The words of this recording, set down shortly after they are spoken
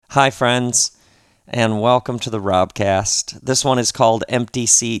Hi, friends, and welcome to the Robcast. This one is called Empty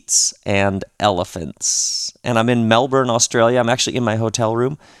Seats and Elephants. And I'm in Melbourne, Australia. I'm actually in my hotel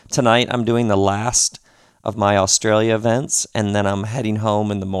room. Tonight, I'm doing the last of my Australia events, and then I'm heading home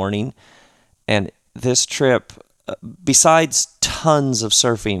in the morning. And this trip, besides tons of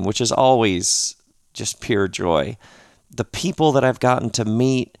surfing, which is always just pure joy, the people that I've gotten to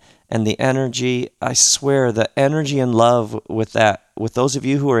meet and the energy, I swear, the energy and love with those of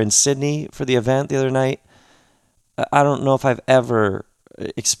you who were in Sydney for the event the other night, I don't know if I've ever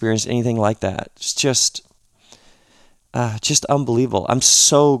experienced anything like that. It's just unbelievable. I'm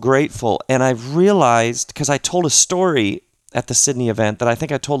so grateful. And I've realized, because I told a story at the Sydney event that I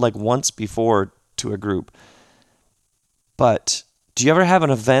think I told like once before to a group, but do you ever have an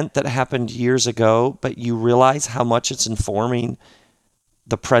event that happened years ago, but you realize how much it's informing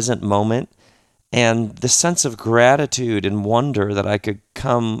the present moment? And the sense of gratitude and wonder that I could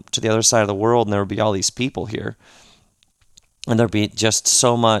come to the other side of the world and there would be all these people here. And there'd be just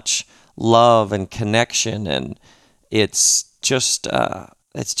so much love and connection. And it's just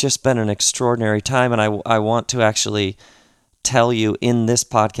been an extraordinary time. And I want to actually tell you in this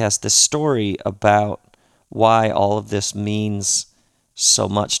podcast this story about why all of this means so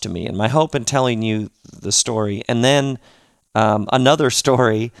much to me. And my hope in telling you the story, and then another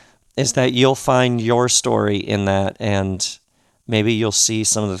story, is that you'll find your story in that, and maybe you'll see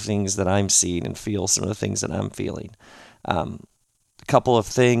some of the things that I'm seeing and feel some of the things that I'm feeling. A couple of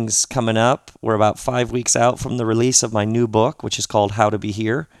things coming up. We're about 5 weeks out from the release of my new book, which is called How to Be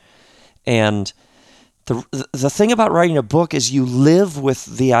Here. And the thing about writing a book is you live with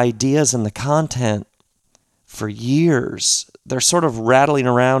the ideas and the content for years. They're sort of rattling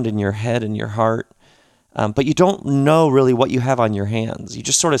around in your head and your heart. But you don't know really what you have on your hands. You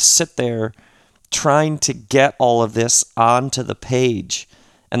just sort of sit there trying to get all of this onto the page.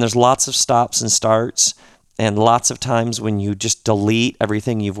 And there's lots of stops and starts, and lots of times when you just delete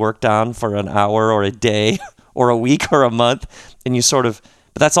everything you've worked on for an hour or a day or a week or a month. And but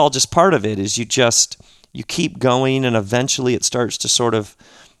that's all just part of it, is you keep going, and eventually it starts to sort of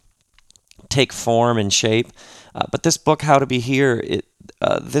take form and shape. But this book, How to Be Here,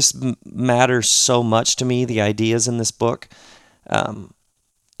 this matters so much to me, the ideas in this book. And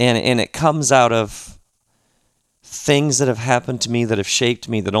it comes out of things that have happened to me that have shaped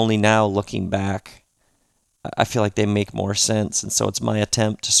me, that only now, looking back, I feel like they make more sense. And so it's my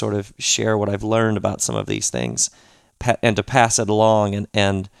attempt to sort of share what I've learned about some of these things and to pass it along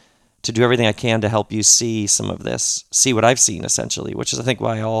and to do everything I can to help you see some of this, see what I've seen, essentially, which is, I think,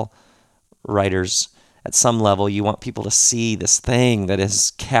 why all writers, at some level, you want people to see this thing that has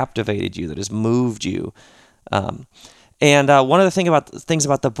captivated you, that has moved you. And one of the things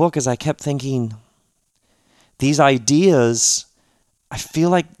about the book is I kept thinking, these ideas, I feel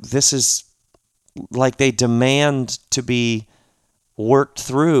like this is like they demand to be worked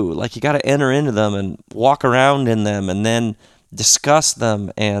through. Like you got to enter into them and walk around in them and then discuss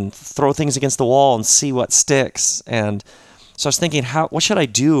them and throw things against the wall and see what sticks. And so I was thinking, what should I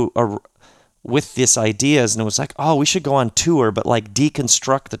do with these ideas? And it was like, we should go on tour, but like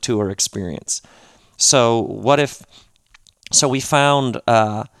deconstruct the tour experience. So we found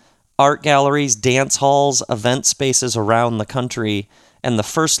art galleries, dance halls, event spaces around the country, and the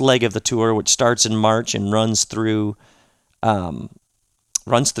first leg of the tour, which starts in March and runs through June.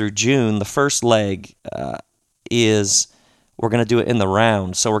 The first leg is, we're going to do it in the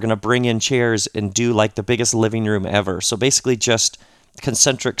round. So we're going to bring in chairs and do like the biggest living room ever. So basically just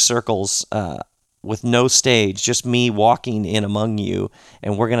concentric circles with no stage, just me walking in among you,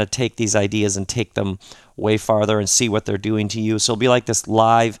 and we're going to take these ideas and take them way farther and see what they're doing to you. So it'll be like this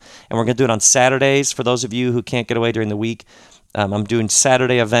live, and we're going to do it on Saturdays for those of you who can't get away during the week. I'm doing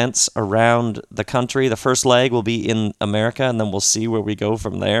Saturday events around the country. The first leg will be in America, and then we'll see where we go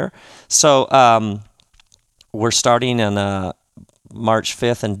from there. So we're starting on March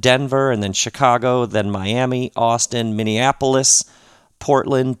 5th in Denver, and then Chicago, then Miami, Austin, Minneapolis,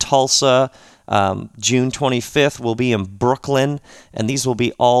 Portland, Tulsa. June 25th, we'll be in Brooklyn, and these will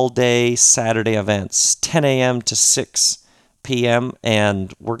be all-day Saturday events, 10 a.m. to 6 p.m.,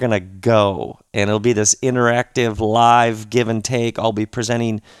 and we're going to go. And it'll be this interactive, live give and take. I'll be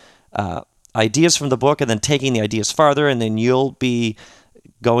presenting ideas from the book and then taking the ideas farther, and then you'll be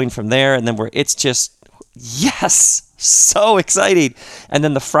going from there, and then it's just, yes, so exciting. And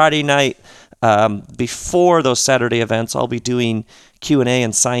then the Friday night, before those Saturday events, I'll be doing Q&A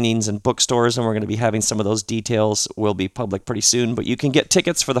and signings in bookstores, and we're going to be having some of those details will be public pretty soon. But you can get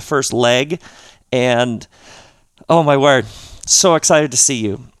tickets for the first leg, and oh my word, so excited to see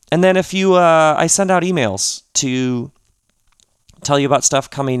you. And then if you, I send out emails to tell you about stuff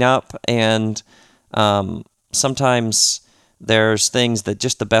coming up, and sometimes there's things that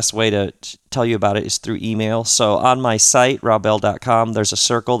just the best way to tell you about it is through email. So on my site, robbell.com, there's a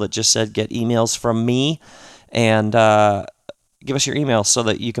circle that just said get emails from me, and give us your email so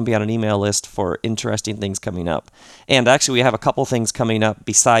that you can be on an email list for interesting things coming up. And actually, we have a couple things coming up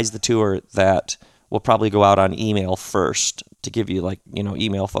besides the tour that will probably go out on email first to give you,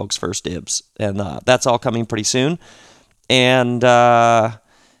 email folks first dibs. And that's all coming pretty soon. And I'm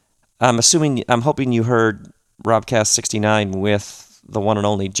hoping you heard Robcast 69 with the one and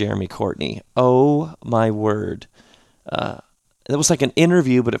only Jeremy Courtney. Oh my word. It was like an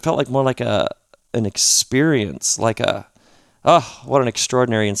interview, but it felt like more like an experience, what an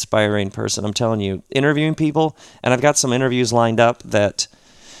extraordinary, inspiring person. I'm telling you, interviewing people, and I've got some interviews lined up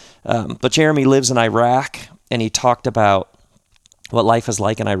but Jeremy lives in Iraq, and he talked about what life is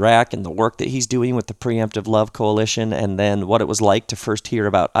like in Iraq and the work that he's doing with the Preemptive Love Coalition, and then what it was like to first hear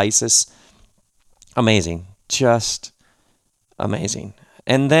about ISIS. Amazing. Just amazing.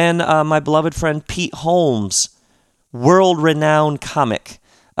 And then my beloved friend Pete Holmes, world-renowned comic.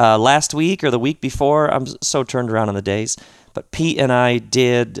 Last week or the week before, I'm so turned around on the days, but Pete and I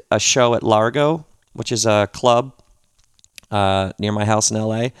did a show at Largo, which is a club near my house in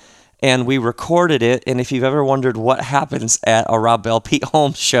LA, and we recorded it. And if you've ever wondered what happens at a Rob Bell Pete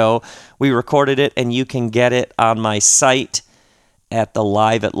Holmes show, we recorded it, and you can get it on my site at the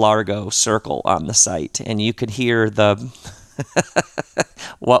Live at Largo circle on the site, and you could hear the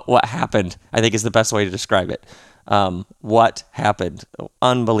what happened, I think is the best way to describe it. What happened?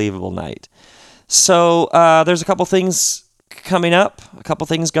 Unbelievable night. So there's a couple things coming up, a couple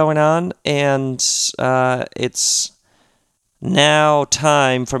things going on, and it's now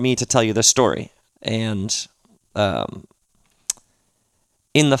time for me to tell you the story. And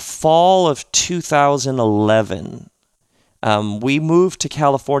in the fall of 2011, we moved to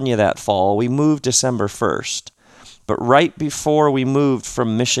California that fall. We moved December 1st. But right before we moved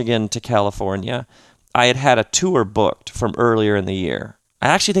from Michigan to California, I had a tour booked from earlier in the year. I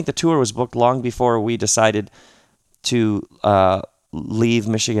actually think the tour was booked long before we decided to leave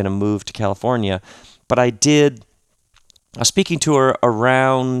Michigan and move to California. But I did a speaking tour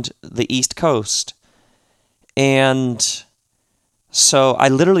around the East Coast. And so I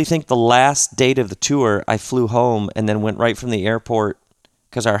literally think the last date of the tour, I flew home and then went right from the airport,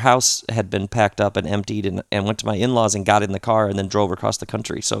 because our house had been packed up and emptied, and went to my in-laws and got in the car and then drove across the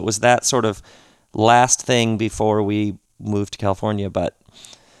country. So it was that sort of last thing before we moved to California. But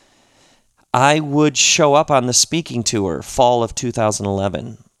I would show up on the speaking tour fall of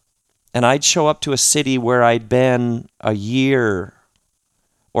 2011, and I'd show up to a city where I'd been a year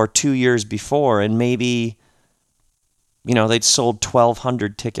or 2 years before, and maybe, they'd sold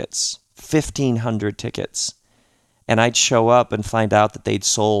 1,200 tickets, 1,500 tickets. And I'd show up and find out that they'd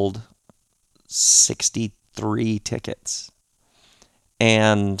sold 63 tickets.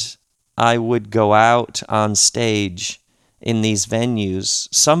 And I would go out on stage in these venues,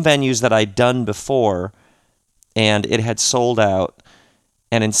 some venues that I'd done before, and it had sold out.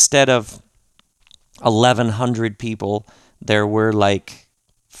 And instead of 1,100 people, there were like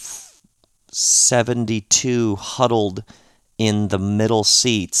 72 huddled in the middle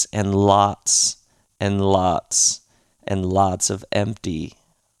seats, and lots and lots and lots of empty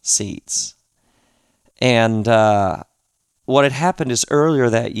seats. And what had happened is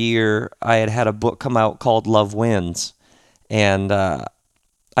earlier that year, I had a book come out called Love Wins. And I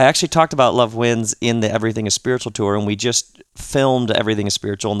actually talked about Love Wins in the Everything is Spiritual tour, and we just filmed Everything is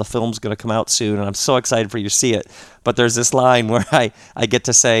Spiritual, and the film's going to come out soon, and I'm so excited for you to see it. But there's this line where I get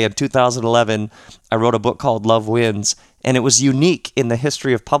to say, in 2011, I wrote a book called Love Wins, and it was unique in the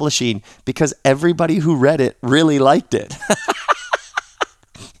history of publishing because everybody who read it really liked it.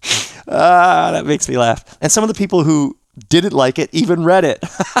 That makes me laugh. And some of the people who didn't like it even read it.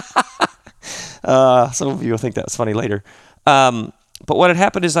 Some of you will think that's funny later. But what had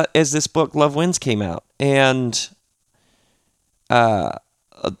happened is that as this book, Love Wins, came out, and I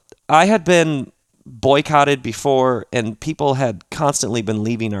had been boycotted before, and people had constantly been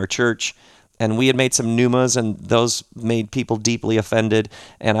leaving our church, and we had made some pneumas, and those made people deeply offended,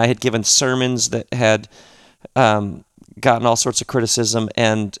 and I had given sermons that had gotten all sorts of criticism,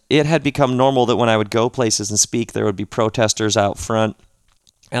 and it had become normal that when I would go places and speak, there would be protesters out front.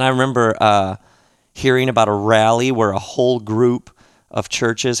 And I remember hearing about a rally where a whole group of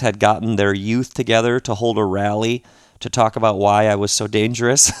churches had gotten their youth together to hold a rally to talk about why I was so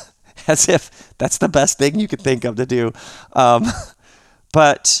dangerous, as if that's the best thing you could think of to do.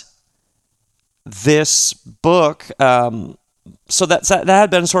 But this book, so that had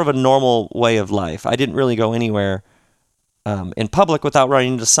been sort of a normal way of life. I didn't really go anywhere in public without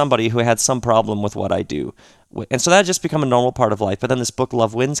running into somebody who had some problem with what I do. And so that just become a normal part of life. But then this book,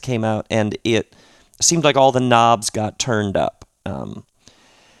 Love Wins, came out, and it seemed like all the knobs got turned up.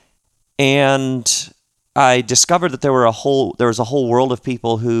 And I discovered that there was a whole world of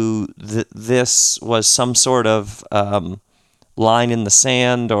people who this was some sort of line in the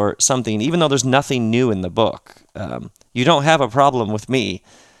sand or something, even though there's nothing new in the book. You don't have a problem with me.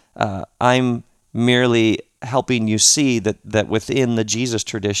 I'm merely helping you see that within the Jesus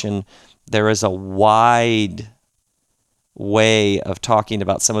tradition, there is a wide way of talking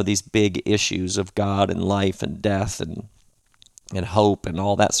about some of these big issues of God and life and death and hope and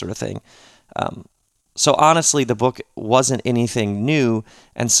all that sort of thing. So honestly, the book wasn't anything new,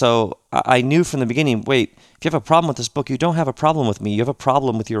 and so I knew from the beginning, wait, if you have a problem with this book, you don't have a problem with me, you have a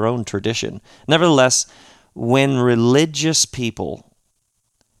problem with your own tradition. Nevertheless, when religious people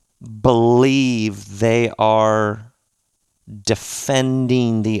believe they are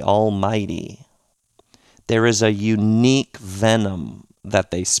defending the Almighty, there is a unique venom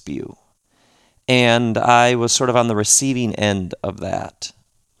that they spew. And I was sort of on the receiving end of that.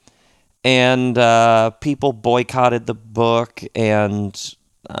 And people boycotted the book, and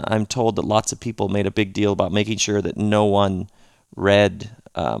I'm told that lots of people made a big deal about making sure that no one read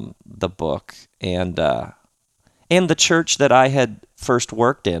the book. And the church that I had first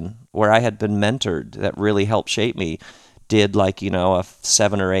worked in, where I had been mentored, that really helped shape me, did a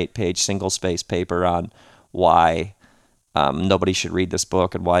 7 or 8 page single-space paper on why nobody should read this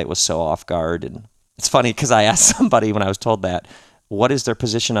book and why it was so off guard. And it's funny because I asked somebody when I was told that, what is their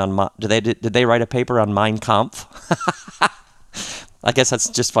position on, did they write a paper on Mein Kampf? I guess that's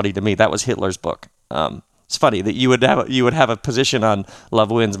just funny to me. That was Hitler's book. It's funny that you would have a position on Love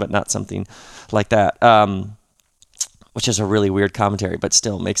Wins, but not something like that, which is a really weird commentary, but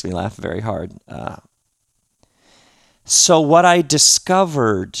still makes me laugh very hard. So what I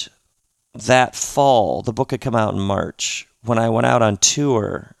discovered that fall, the book had come out in March, when I went out on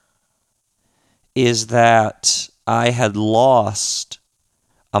tour, is that I had lost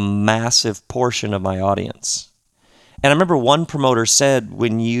a massive portion of my audience. And I remember one promoter said,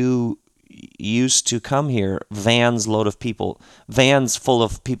 when you used to come here, vans full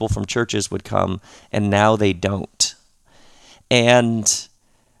of people from churches would come, and now they don't. And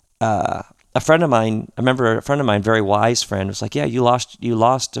a friend of mine, very wise friend, was like, yeah, you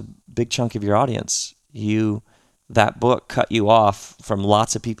lost a big chunk of your audience. That book cut you off from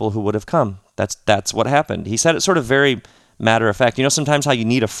lots of people who would have come. That's what happened. He said it sort of very matter of fact. Sometimes how you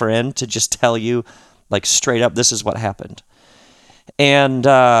need a friend to just tell you, like, straight up, this is what happened. And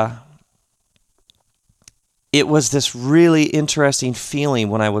it was this really interesting feeling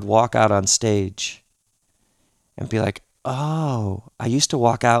when I would walk out on stage and be like, oh, I used to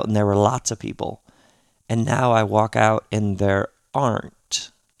walk out and there were lots of people, and now I walk out and there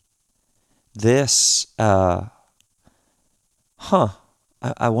aren't. This, I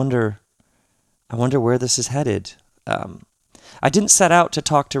wonder where this is headed. I didn't set out to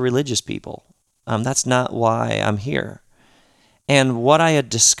talk to religious people. That's not why I'm here. And what I had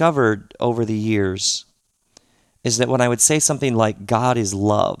discovered over the years is that when I would say something like, God is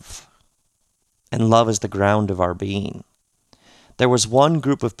love, and love is the ground of our being, there was one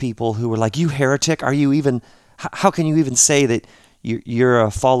group of people who were like, you heretic, how can you even say that you're a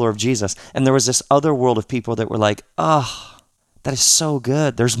follower of Jesus? And there was this other world of people that were like, oh, that is so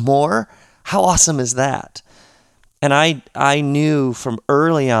good. There's more? How awesome is that? And I knew from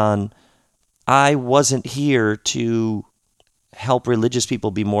early on, I wasn't here to help religious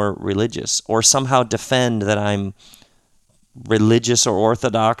people be more religious or somehow defend that I'm religious or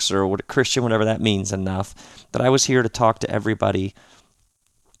orthodox or Christian, whatever that means, enough. That I was here to talk to everybody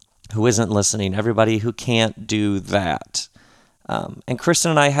who isn't listening, everybody who can't do that. And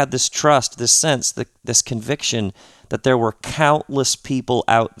Kristen and I had this trust, this sense, this conviction that there were countless people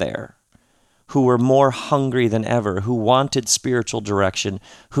out there who were more hungry than ever, who wanted spiritual direction,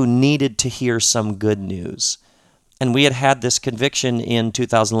 who needed to hear some good news. And we had this conviction in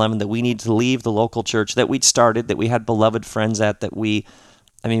 2011 that we needed to leave the local church that we'd started, that we had beloved friends at,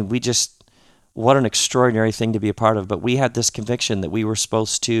 what an extraordinary thing to be a part of. But we had this conviction that we were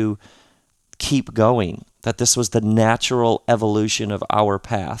supposed to keep going, that this was the natural evolution of our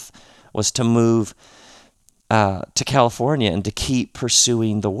path, was to move to California and to keep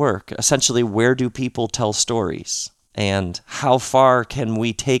pursuing the work. Essentially, where do people tell stories? And how far can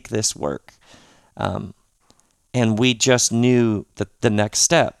we take this work? And we just knew that the next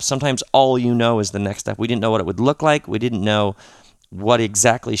step, sometimes all you know is the next step. We didn't know what it would look like. We didn't know what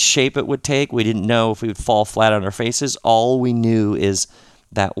exactly shape it would take. We didn't know if we would fall flat on our faces. All we knew is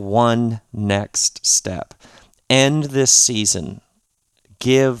that one next step. end this season,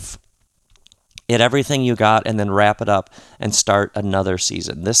 give it everything you got, and then wrap it up and start another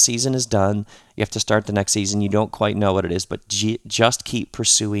season. This season is done. You have to start the next season. You don't quite know what it is, but just keep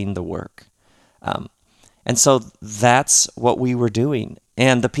pursuing the work. And so that's what we were doing.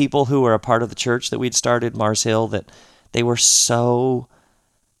 And the people who were a part of the church that we'd started, Mars Hill, that they were so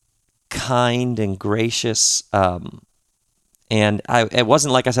kind and gracious. And it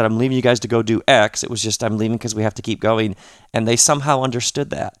wasn't like I said, I'm leaving you guys to go do X. It was just, I'm leaving because we have to keep going. And they somehow understood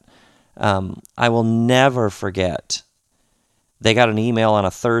that. I will never forget. They got an email on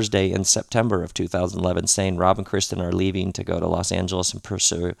a Thursday in September of 2011 saying Rob and Kristen are leaving to go to Los Angeles and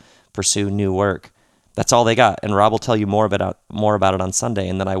pursue new work. That's all they got. And Rob will tell you more about it on Sunday.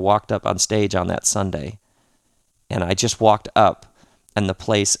 And then I walked up on stage on that Sunday. And I just walked up, and the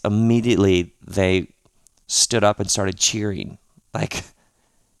place immediately, they stood up and started cheering. Like,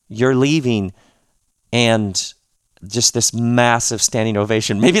 you're leaving, and just this massive standing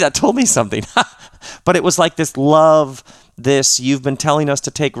ovation. Maybe that told me something. But it was like this love, this, you've been telling us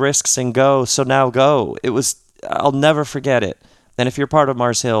to take risks and go, so now go. It was, I'll never forget it. And if you're part of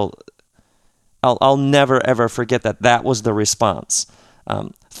Mars Hill, I'll never, ever forget that was the response.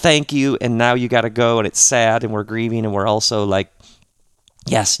 Thank you, and now you got to go, and it's sad, and we're grieving, and we're also like,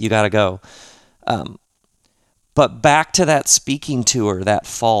 yes, you got to go. But back to that speaking tour that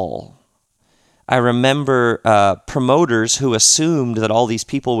fall, I remember promoters who assumed that all these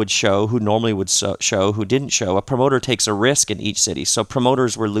people would show, who normally would show, who didn't show. A promoter takes a risk in each city, so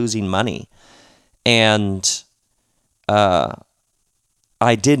promoters were losing money. And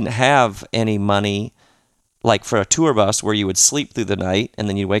I didn't have any money, like for a tour bus where you would sleep through the night and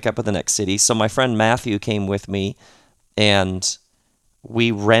then you'd wake up at the next city. So my friend Matthew came with me, and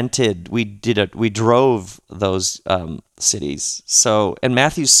we drove those cities. So, and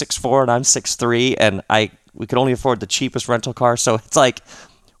Matthew's 6'4" and I'm 6'3", and we could only afford the cheapest rental car. So it's like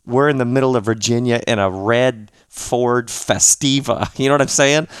we're in the middle of Virginia in a red Ford Festiva. You know what I'm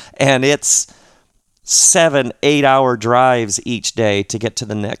saying? And it's 7-8 hour drives each day to get to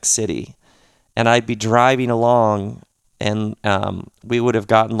the next city. And I'd be driving along, and we would have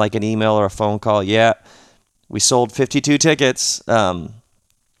gotten like an email or a phone call. Yeah, we sold 52 tickets,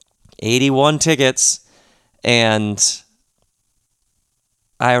 81 tickets. And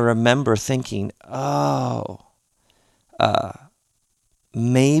I remember thinking,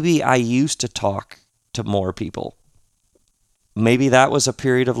 maybe I used to talk to more people. Maybe that was a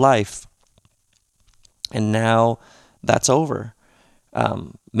period of life. And now that's over.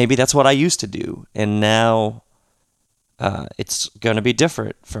 Maybe that's what I used to do. And now it's going to be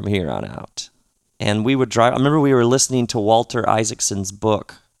different from here on out. And we would drive. I remember we were listening to Walter Isaacson's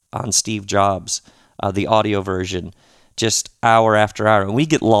book on Steve Jobs, the audio version, just hour after hour. And we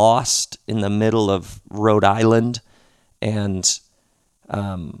get lost in the middle of Rhode Island. And,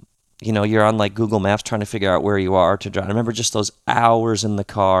 you're on like Google Maps trying to figure out where you are to drive. I remember just those hours in the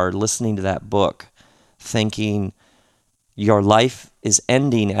car listening to that book, thinking your life is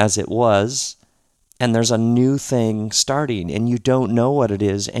ending as it was, and there's a new thing starting, and you don't know what it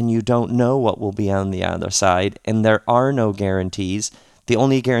is, and you don't know what will be on the other side, and there are no guarantees. The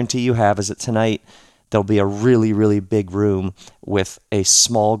only guarantee you have is that tonight there'll be a really, really big room with a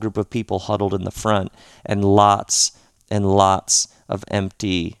small group of people huddled in the front and lots of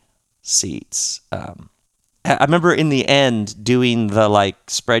empty seats. I remember in the end doing the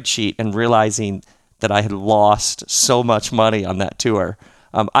spreadsheet and realizing that I had lost so much money on that tour.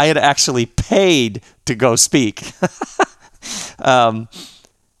 I had actually paid to go speak. And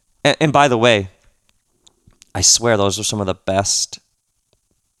by the way, I swear those are some of the best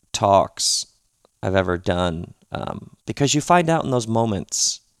talks I've ever done, because you find out in those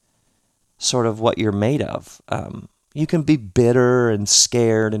moments sort of what you're made of. You can be bitter and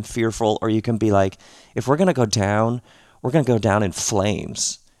scared and fearful, or you can be like, if we're going to go down, we're going to go down in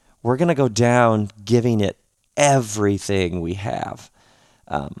flames. We're going to go down giving it everything we have.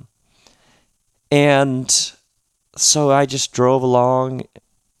 And so I just drove along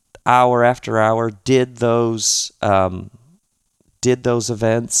hour after hour, did those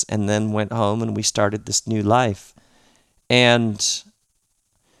events, and then went home, and we started this new life. And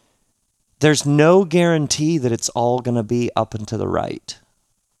there's no guarantee that it's all going to be up and to the right.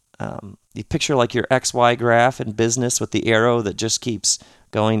 You picture like your XY graph in business with the arrow that just keeps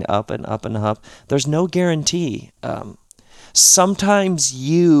going up and up and up. There's no guarantee. Sometimes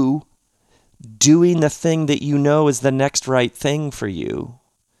you doing the thing that you know is the next right thing for you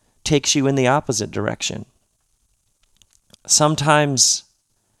takes you in the opposite direction. Sometimes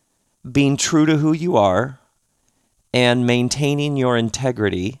being true to who you are and maintaining your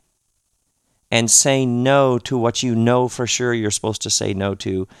integrity and saying no to what you know for sure you're supposed to say no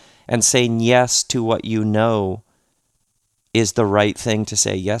to, and saying yes to what you know is the right thing to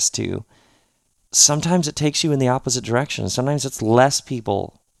say yes to, sometimes it takes you in the opposite direction. Sometimes it's less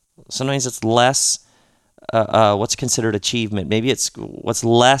people. Sometimes it's less what's considered achievement. Maybe it's what's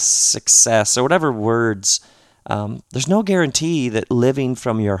less success, or whatever words. There's no guarantee that living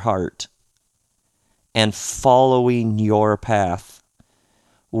from your heart and following your path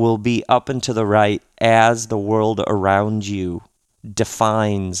will be up and to the right as the world around you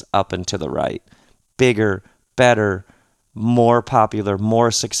defines up and to the right. Bigger, better, more popular, more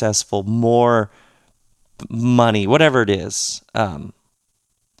successful, more money, whatever it is.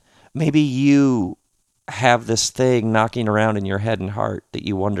 Maybe you have this thing knocking around in your head and heart that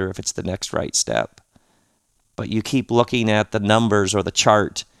you wonder if it's the next right step. But you keep looking at the numbers or the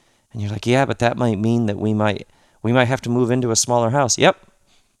chart, and you're like, yeah, but that might mean that we might have to move into a smaller house. Yep.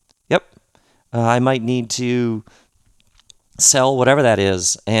 I might need to sell whatever that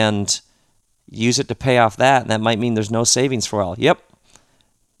is and use it to pay off that, and that might mean there's no savings for a while.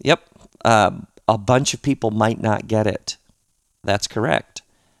 Yep. A bunch of people might not get it. That's correct.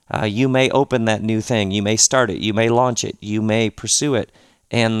 You may open that new thing. You may start it. You may launch it. You may pursue it.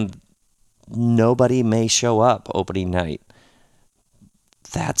 And nobody may show up opening night.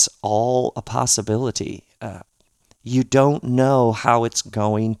 That's all a possibility. You don't know how it's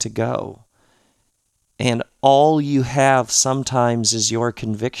going to go. And all you have sometimes is your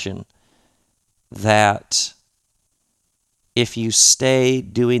conviction that if you stay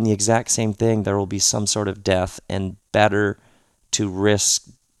doing the exact same thing, there will be some sort of death, and better to risk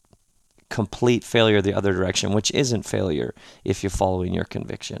complete failure the other direction, which isn't failure if you're following your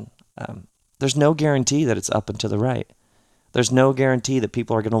conviction. There's no guarantee that it's up and to the right. There's no guarantee that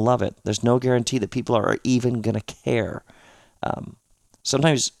people are going to love it. There's no guarantee that people are even going to care.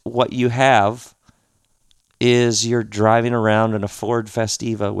 Sometimes what you have is you're driving around in a Ford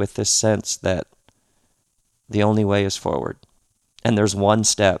Festiva with this sense that the only way is forward. And there's one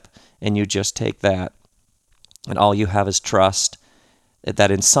step, and you just take that. And all you have is trust that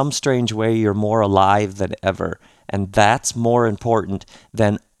in some strange way you're more alive than ever. And that's more important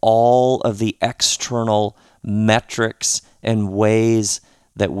than all of the external metrics and ways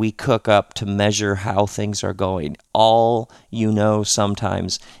that we cook up to measure how things are going. All you know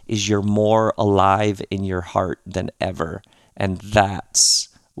sometimes is you're more alive in your heart than ever. And that's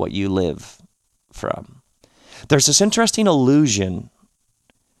what you live from. There's this interesting illusion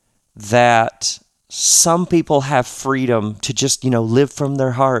that some people have freedom to just, live from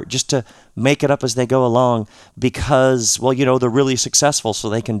their heart, just to make it up as they go along because, they're really successful, so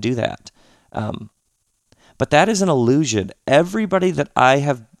they can do that. But that is an illusion. Everybody that I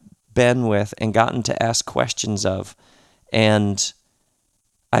have been with and gotten to ask questions of, and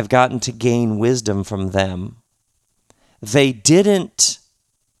I've gotten to gain wisdom from them, they didn't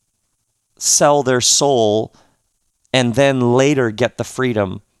sell their soul and then later get the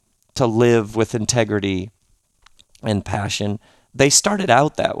freedom to live with integrity and passion. They started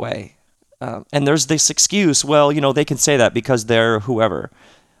out that way. And there's this excuse, they can say that because they're whoever.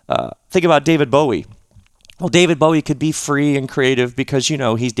 Think about David Bowie. Well, David Bowie could be free and creative because,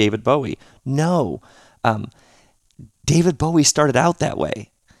 he's David Bowie. No. David Bowie started out that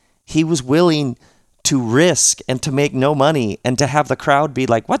way. He was willing to risk and to make no money and to have the crowd be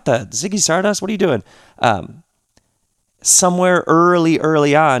like, what the, Ziggy Stardust, what are you doing? Somewhere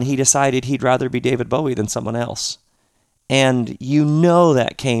early on, he decided he'd rather be David Bowie than someone else. And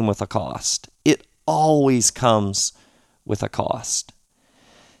that came with a cost. It always comes with a cost.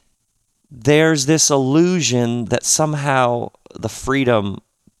 There's this illusion that somehow the freedom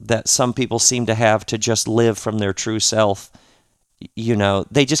that some people seem to have to just live from their true self,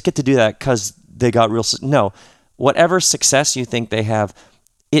 they just get to do that because they got real. No, whatever success you think they have,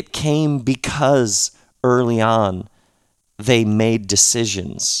 it came because early on they made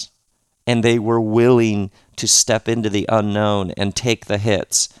decisions and they were willing to step into the unknown and take the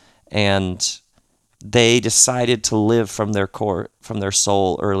hits, and they decided to live from their core, from their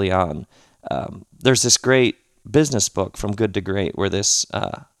soul early on. There's this great business book, From Good to Great, where this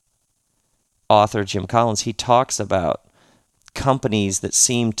author, Jim Collins, he talks about companies that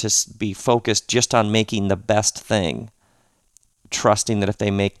seem to be focused just on making the best thing, trusting that if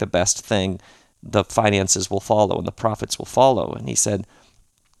they make the best thing, the finances will follow and the profits will follow. And he said,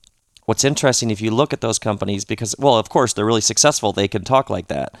 what's interesting, if you look at those companies, because, of course, they're really successful, they can talk like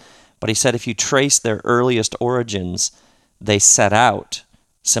that. But he said if you trace their earliest origins, they set out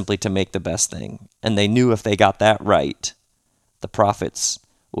simply to make the best thing. And they knew if they got that right, the profits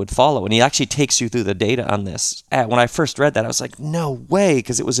would follow. And he actually takes you through the data on this. When I first read that, I was like, no way,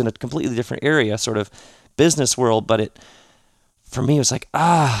 because it was in a completely different area, sort of business world. But for me, it was like,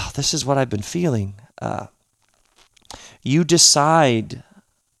 this is what I've been feeling. You decide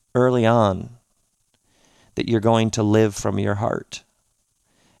early on that you're going to live from your heart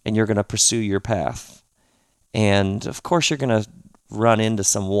and you're going to pursue your path. And of course, you're going to run into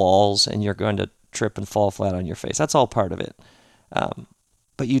some walls and you're going to trip and fall flat on your face. That's all part of it.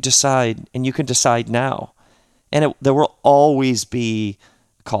 But you decide, and you can decide now. And there will always be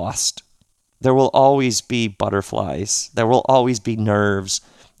cost. There will always be butterflies. There will always be nerves.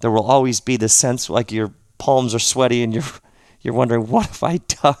 There will always be the sense like your palms are sweaty and you're wondering, what have I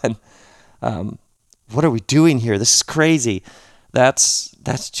done? What are we doing here? This is crazy. That's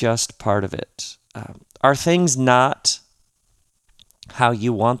just part of it. Are things not how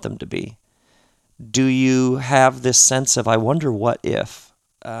you want them to be? Do you have this sense of, I wonder what if?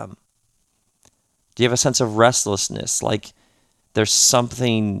 Do you have a sense of restlessness, like there's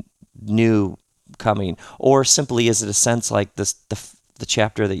something new coming? Or simply is it a sense like the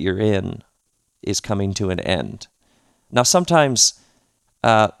chapter that you're in is coming to an end? Now, sometimes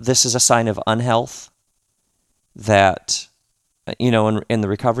this is a sign of unhealth that, in the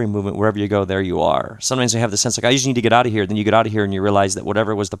recovery movement, wherever you go, there you are. Sometimes you have the sense like, I just need to get out of here. Then you get out of here and you realize that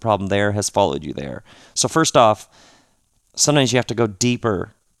whatever was the problem there has followed you there. So first off, sometimes you have to go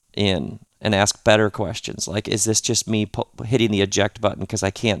deeper in and ask better questions. Like, is this just me hitting the eject button because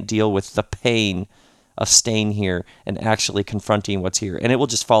I can't deal with the pain of staying here and actually confronting what's here? And it will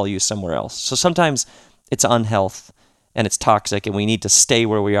just follow you somewhere else. So sometimes it's unhealth and it's toxic and we need to stay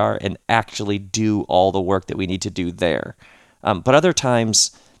where we are and actually do all the work that we need to do there. But other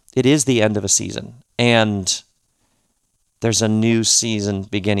times it is the end of a season and there's a new season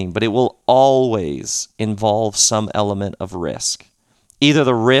beginning, but it will always involve some element of risk. Either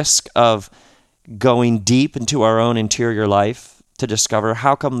the risk of going deep into our own interior life to discover,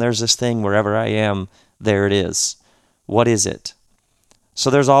 how come there's this thing wherever I am, there it is. What is it?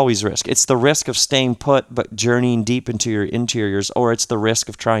 So there's always risk. It's the risk of staying put but journeying deep into your interiors, or it's the risk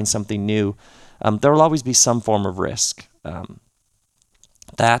of trying something new. There will always be some form of risk.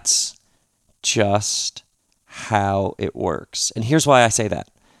 That's just how it works. And here's why I say that.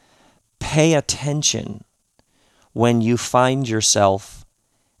 Pay attention when you find yourself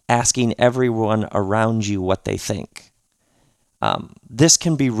asking everyone around you what they think. This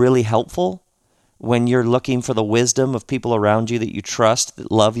can be really helpful when you're looking for the wisdom of people around you that you trust,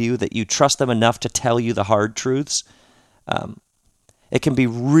 that love you, that you trust them enough to tell you the hard truths. It can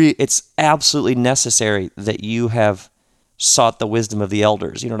be it's absolutely necessary that you have sought the wisdom of the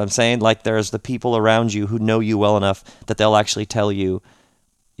elders. You know what I'm saying? Like there's the people around you who know you well enough that they'll actually tell you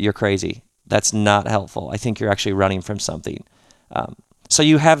you're crazy. That's not helpful. I think you're actually running from something. So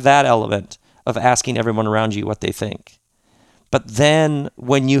you have that element of asking everyone around you what they think. But then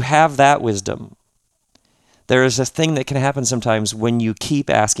when you have that wisdom, there is a thing that can happen sometimes when you keep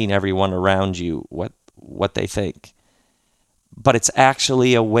asking everyone around you what they think. But it's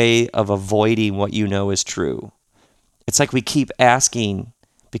actually a way of avoiding what you know is true. It's like we keep asking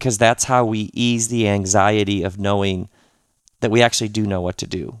because that's how we ease the anxiety of knowing that we actually do know what to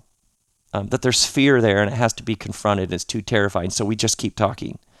do. That there's fear there and it has to be confronted. It's too terrifying, so we just keep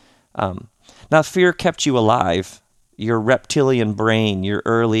talking. Now, fear kept you alive. Your reptilian brain, your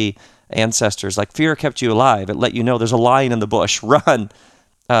early ancestors, like fear kept you alive. It let you know there's a lion in the bush, run.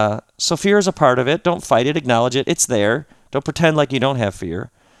 So fear is a part of it. Don't fight it, acknowledge it. It's there. Don't pretend like you don't have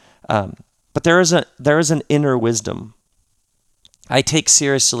fear. But there is an inner wisdom. I take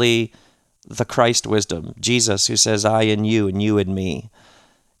seriously the Christ wisdom, Jesus, who says, I in you and you in me.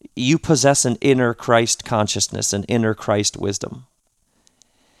 You possess an inner Christ consciousness, an inner Christ wisdom.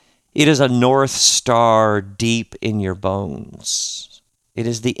 It is a north star deep in your bones. It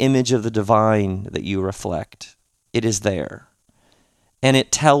is the image of the divine that you reflect. It is there. And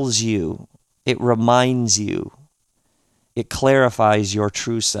it tells you, it reminds you, it clarifies your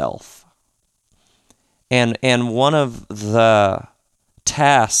true self. And one of the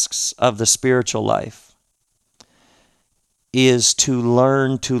tasks of the spiritual life is to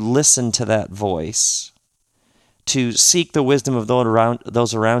learn to listen to that voice, to seek the wisdom of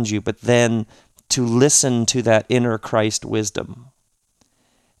those around you, but then to listen to that inner Christ wisdom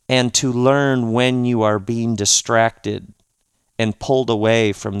and to learn when you are being distracted and pulled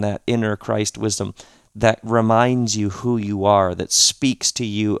away from that inner Christ wisdom that reminds you who you are, that speaks to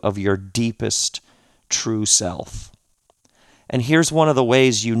you of your deepest true self. And here's one of the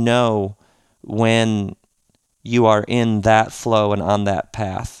ways you know when you are in that flow and on that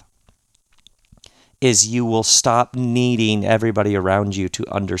path. is you will stop needing everybody around you to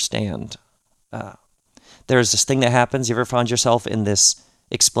understand. There's this thing that happens. You ever found yourself in this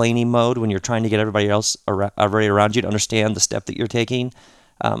explaining mode when you're trying to get everybody around you to understand the step that you're taking?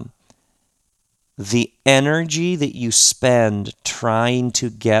 The energy that you spend trying to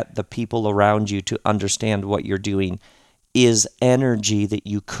get the people around you to understand what you're doing is energy that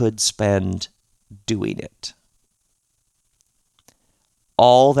you could spend doing it.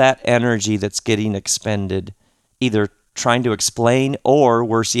 All that energy that's getting expended, either trying to explain or,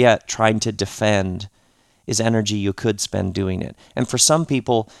 worse yet, trying to defend, is energy you could spend doing it. And for some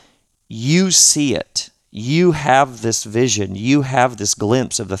people, you see it. You have this vision. You have this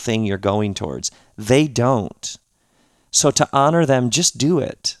glimpse of the thing you're going towards. They don't. So to honor them, just do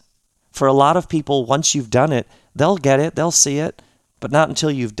it. For a lot of people, once you've done it, they'll get it, they'll see it, but not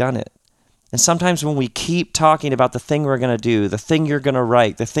until you've done it. And sometimes when we keep talking about the thing we're going to do, the thing you're going to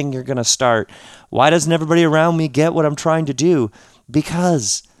write, the thing you're going to start, why doesn't everybody around me get what I'm trying to do?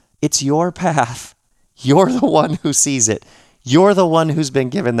 Because it's your path. You're the one who sees it. You're the one who's been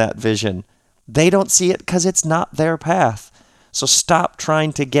given that vision. They don't see it because it's not their path. So stop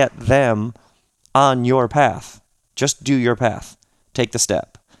trying to get them on your path. Just do your path. Take the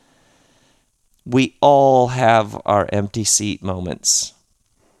step. We all have our empty seat moments.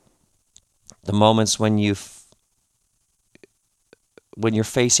 The moments when you're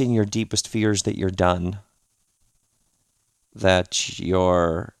facing your deepest fears that you're done, that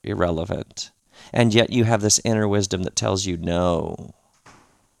you're irrelevant, and yet you have this inner wisdom that tells you no.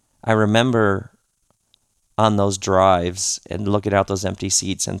 I remember on those drives and looking out those empty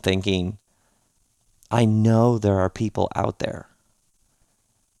seats and thinking, I know there are people out there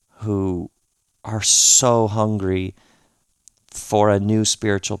who are so hungry for a new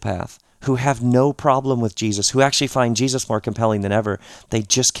spiritual path, who have no problem with Jesus, who actually find Jesus more compelling than ever. They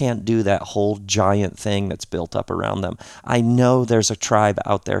just can't do that whole giant thing that's built up around them. I know there's a tribe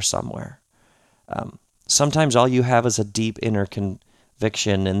out there somewhere. Sometimes all you have is a deep inner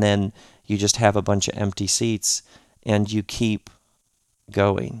conviction, and then you just have a bunch of empty seats, and you keep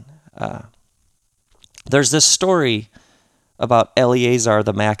going. There's this story about Eleazar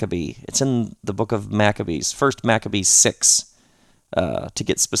the Maccabee. It's in the book of Maccabees, 1 Maccabees 6, to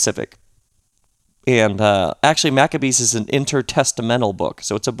get specific. And actually, Maccabees is an intertestamental book.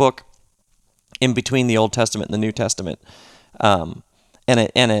 So it's a book in between the Old Testament and the New Testament. And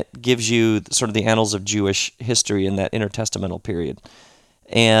it gives you sort of the annals of Jewish history in that intertestamental period.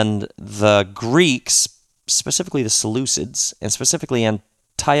 And the Greeks, specifically the Seleucids, and specifically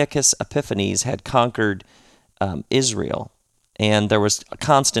Antiochus Epiphanes, had conquered Israel. And there was a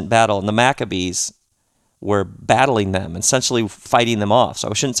constant battle, and the Maccabees were battling them, essentially fighting them off. So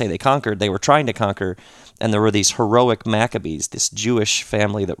I shouldn't say they conquered, they were trying to conquer, and there were these heroic Maccabees, this Jewish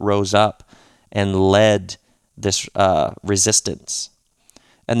family that rose up and led this resistance.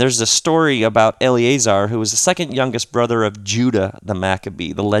 And there's a story about Eleazar, who was the second youngest brother of Judah the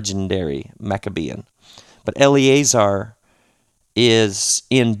Maccabee, the legendary Maccabean. But Eleazar is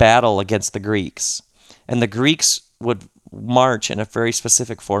in battle against the Greeks, and the Greeks would march in a very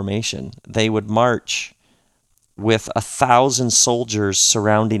specific formation. They would march with 1,000 soldiers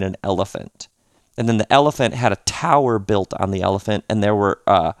surrounding an elephant. And then the elephant had a tower built on the elephant, and there were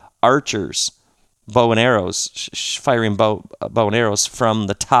archers, bow and arrows, firing bow and arrows from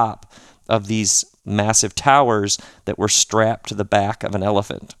the top of these massive towers that were strapped to the back of an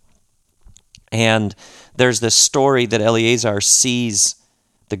elephant. And there's this story that Eleazar sees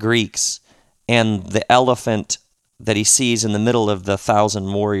the Greeks, and the elephant that he sees in the middle of the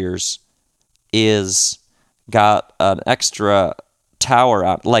 1,000 warriors is got an extra tower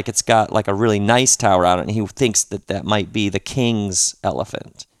out, like it's got like a really nice tower on it, and he thinks that that might be the king's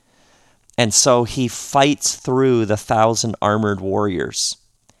elephant. And so he fights through the 1,000 armored warriors.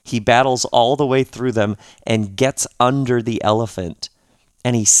 He battles all the way through them and gets under the elephant,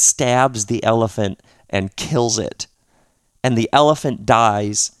 and he stabs the elephant and kills it. And the elephant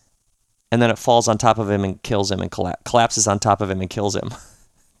dies, and then it falls on top of him and kills him and collapses on top of him and kills him.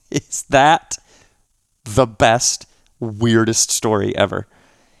 Is that the best, weirdest story ever?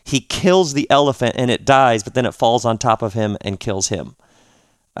 He kills the elephant and it dies, but then it falls on top of him and kills him.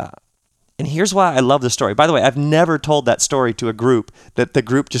 And here's why I love the story. By the way, I've never told that story to a group that the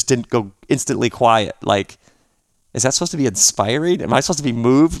group just didn't go instantly quiet. Like, is that supposed to be inspiring? Am I supposed to be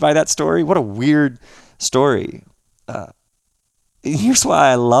moved by that story? What a weird story. Here's why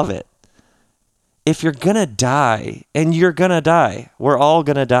I love it. If you're going to die, and you're going to die, we're all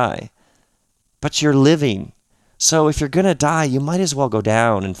going to die, but you're living. So if you're going to die, you might as well go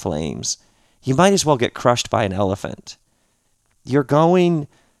down in flames. You might as well get crushed by an elephant. You're going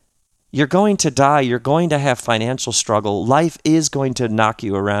You're going to die. You're going to have financial struggle. Life is going to knock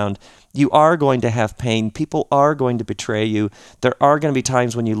you around. You are going to have pain. People are going to betray you. There are going to be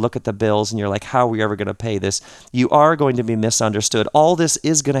times when you look at the bills and you're like, how are we ever going to pay this? You are going to be misunderstood. All this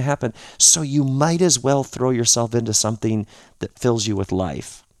is going to happen. So you might as well throw yourself into something that fills you with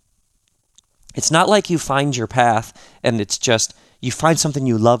life. It's not like you find your path and it's just you find something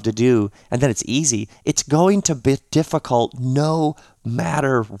you love to do and then it's easy. It's going to be difficult no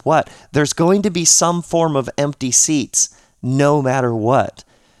matter what. There's going to be some form of empty seats no matter what.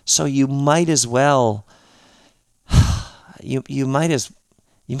 So you might as well you might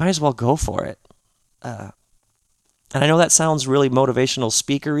as well go for it. And I know that sounds really motivational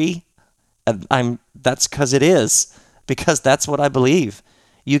speakery. That's because that's what I believe.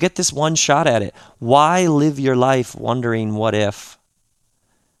 You get this one shot at it. Why live your life wondering what if?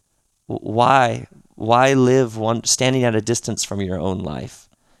 Why live standing at a distance from your own life?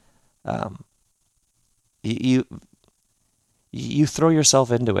 You throw yourself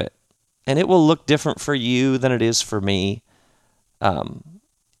into it, and it will look different for you than it is for me. There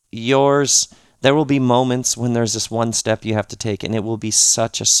will be moments when there's this one step you have to take, and it will be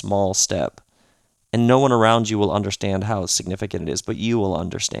such a small step. And no one around you will understand how significant it is, but you will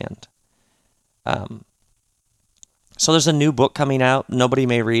understand. So there's a new book coming out. Nobody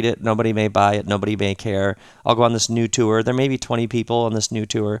may read it. Nobody may buy it. Nobody may care. I'll go on this new tour. There may be 20 people on this new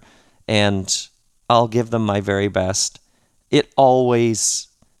tour, and I'll give them my very best. It always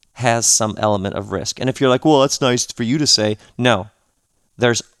has some element of risk. And if you're like, well, that's nice for you to say. No,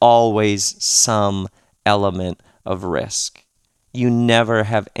 there's always some element of risk. You never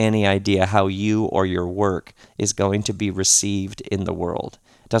have any idea how you or your work is going to be received in the world.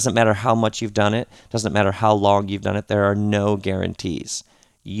 It doesn't matter how much you've done it. It doesn't matter how long you've done it. There are no guarantees.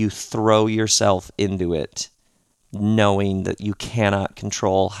 You throw yourself into it knowing that you cannot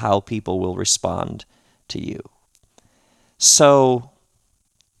control how people will respond to you. So,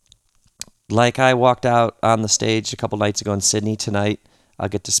 like I walked out on the stage a couple nights ago in Sydney, tonight I'll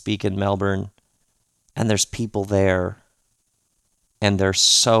get to speak in Melbourne, and there's people there. And they're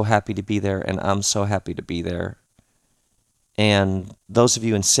so happy to be there, and I'm so happy to be there. And those of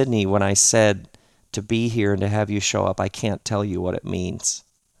you in Sydney, when I said to be here and to have you show up, I can't tell you what it means.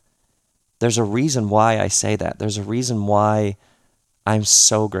 There's a reason why I say that. There's a reason why I'm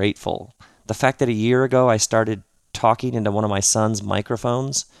so grateful. The fact that a year ago I started talking into one of my son's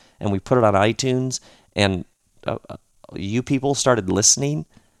microphones, and we put it on iTunes, and you people started listening.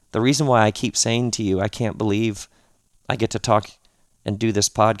 The reason why I keep saying to you, I can't believe I get to talk and do this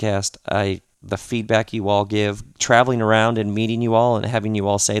podcast, the feedback you all give, traveling around and meeting you all and having you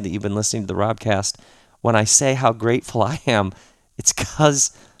all say that you've been listening to the Robcast, when I say how grateful I am, it's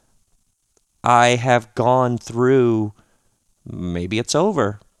because I have gone through, maybe it's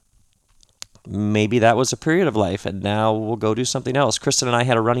over. Maybe that was a period of life, and now we'll go do something else. Kristen and I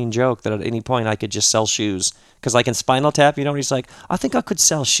had a running joke that at any point I could just sell shoes. Because like in Spinal Tap, he's like, I think I could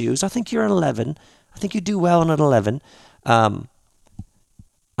sell shoes. I think you're an 11. I think you do well in an 11.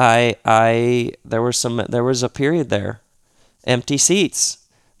 There was a period there, empty seats,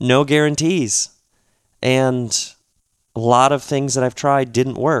 no guarantees, and a lot of things that I've tried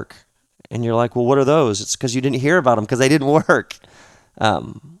didn't work. And you're like, well, what are those? It's because you didn't hear about them because they didn't work.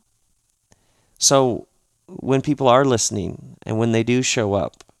 So when people are listening and when they do show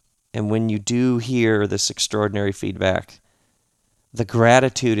up and when you do hear this extraordinary feedback, the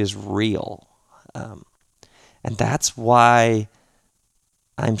gratitude is real. And that's why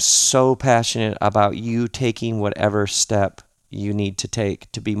I'm so passionate about you taking whatever step you need to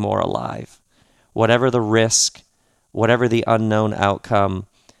take to be more alive. Whatever the risk, whatever the unknown outcome,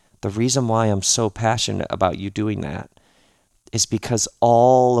 the reason why I'm so passionate about you doing that is because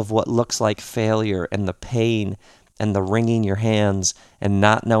all of what looks like failure and the pain and the wringing your hands and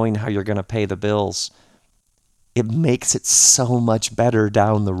not knowing how you're going to pay the bills, it makes it so much better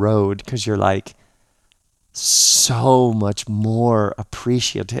down the road because you're like, so much more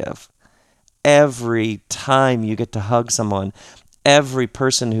appreciative. Every time you get to hug someone, every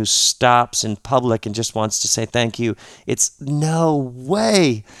person who stops in public and just wants to say thank you, it's no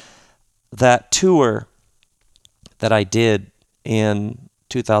way. That tour that I did in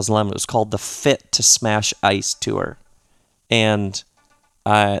 2011, it was called the Fit to Smash Ice Tour. And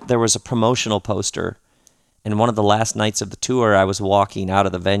there was a promotional poster. And one of the last nights of the tour, I was walking out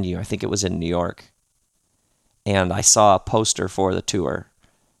of the venue. I think it was in New York. And I saw a poster for the tour.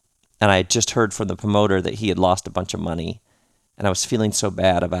 And I had just heard from the promoter that he had lost a bunch of money. And I was feeling so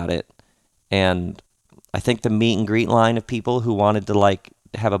bad about it. And I think the meet and greet line of people who wanted to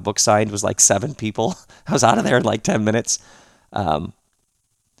have a book signed was 7 people. I was out of there in 10 minutes.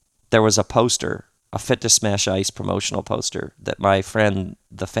 there was a poster, a Fit to Smash Ice promotional poster that my friend,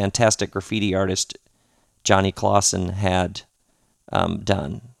 the fantastic graffiti artist Johnny Clausen, had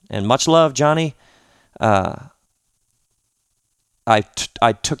done. And much love, Johnny. I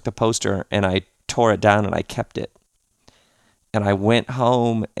took the poster and I tore it down and I kept it. And I went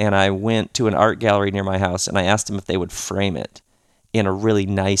home and I went to an art gallery near my house and I asked them if they would frame it in a really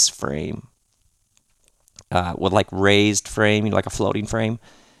nice frame with like raised frame, like a floating frame.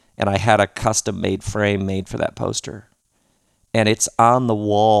 And I had a custom-made frame made for that poster. And it's on the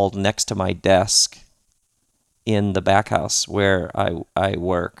wall next to my desk in the back house where I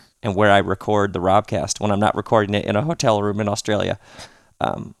work and where I record the Robcast when I'm not recording it in a hotel room in Australia.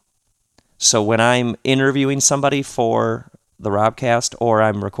 So when I'm interviewing somebody for the Robcast, or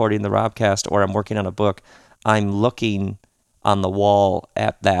I'm recording the Robcast, or I'm working on a book, I'm looking on the wall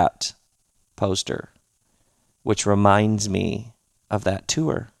at that poster, which reminds me of that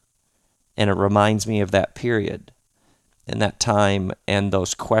tour. And it reminds me of that period and that time and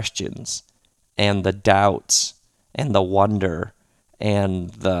those questions and the doubts and the wonder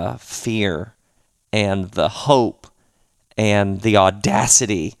and the fear and the hope and the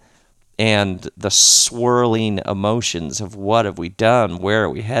audacity and the swirling emotions of what have we done, where are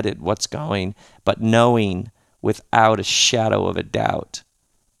we headed, what's going, but knowing without a shadow of a doubt,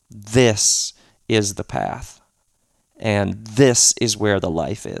 this is the path, and this is where the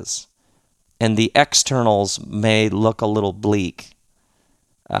life is. And the externals may look a little bleak,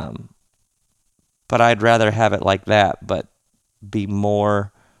 but I'd rather have it like that, but be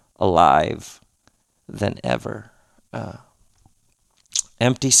more alive than ever.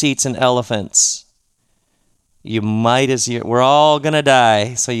 Empty seats and elephants. We're all going to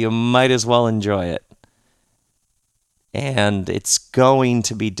die, so you might as well enjoy it. And it's going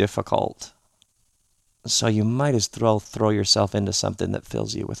to be difficult. So you might as well throw yourself into something that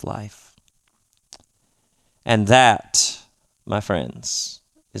fills you with life. And that, my friends,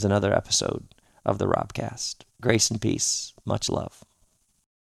 is another episode of the Robcast. Grace and peace. Much love.